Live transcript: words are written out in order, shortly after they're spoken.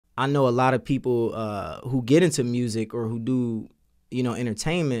I know a lot of people who get into music or who do, you know,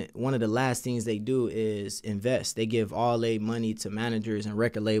 entertainment, one of the last things they do is invest. They give all their money to managers and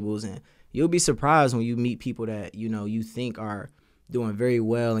record labels, and you'll be surprised when you meet people that, you know, you think are doing very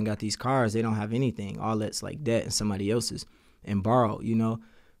well and got these cars. They don't have anything. All that's like debt and somebody else's and borrowed, you know.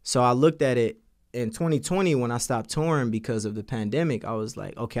 So I looked at it in 2020 when I stopped touring because of the pandemic. I was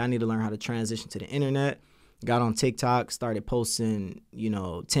like, okay, I need to learn how to transition to the internet. Got on TikTok, started posting, you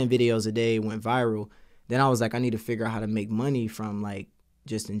know, 10 videos a day, went viral. Then I was like, I need to figure out how to make money from, like,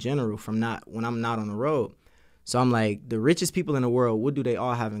 just in general, from not when I'm not on the road. So I'm like, the richest people in the world, what do they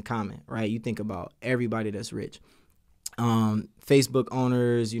all have in common, right? You think about everybody that's rich. Facebook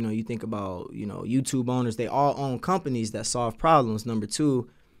owners, you know, you think about, you know, YouTube owners, they all own companies that solve problems. Number 2,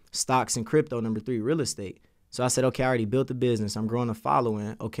 stocks and crypto. Number 3, real estate. So I said, okay, I already built a business. I'm growing a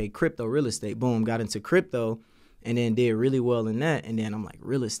following. Okay, crypto, real estate. Boom, got into crypto and then did really well in that. And then I'm like,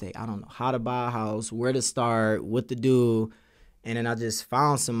 real estate, I don't know how to buy a house, where to start, what to do. And then I just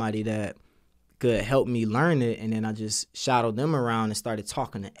found somebody that could help me learn it. And then I just shadowed them around and started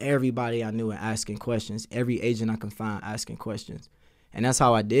talking to everybody I knew and asking questions, every agent I can find asking questions. And that's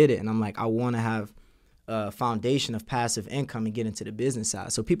how I did it. And I'm like, I want to have a foundation of passive income and get into the business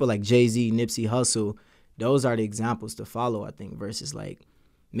side. So people like Jay-Z, Nipsey Hussle, those are the examples to follow, I think, versus like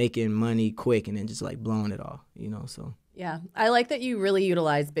making money quick and then just like blowing it all, you know, so. Yeah, I like that you really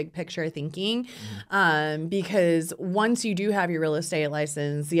utilize big picture thinking, because once you do have your real estate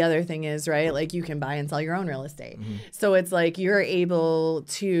license, the other thing is, right, like you can buy and sell your own real estate. So it's like you're able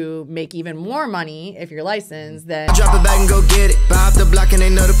to make even more money if you're licensed than... Drop it back and go get it. Buy up the block and they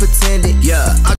know to pretend it. Yeah.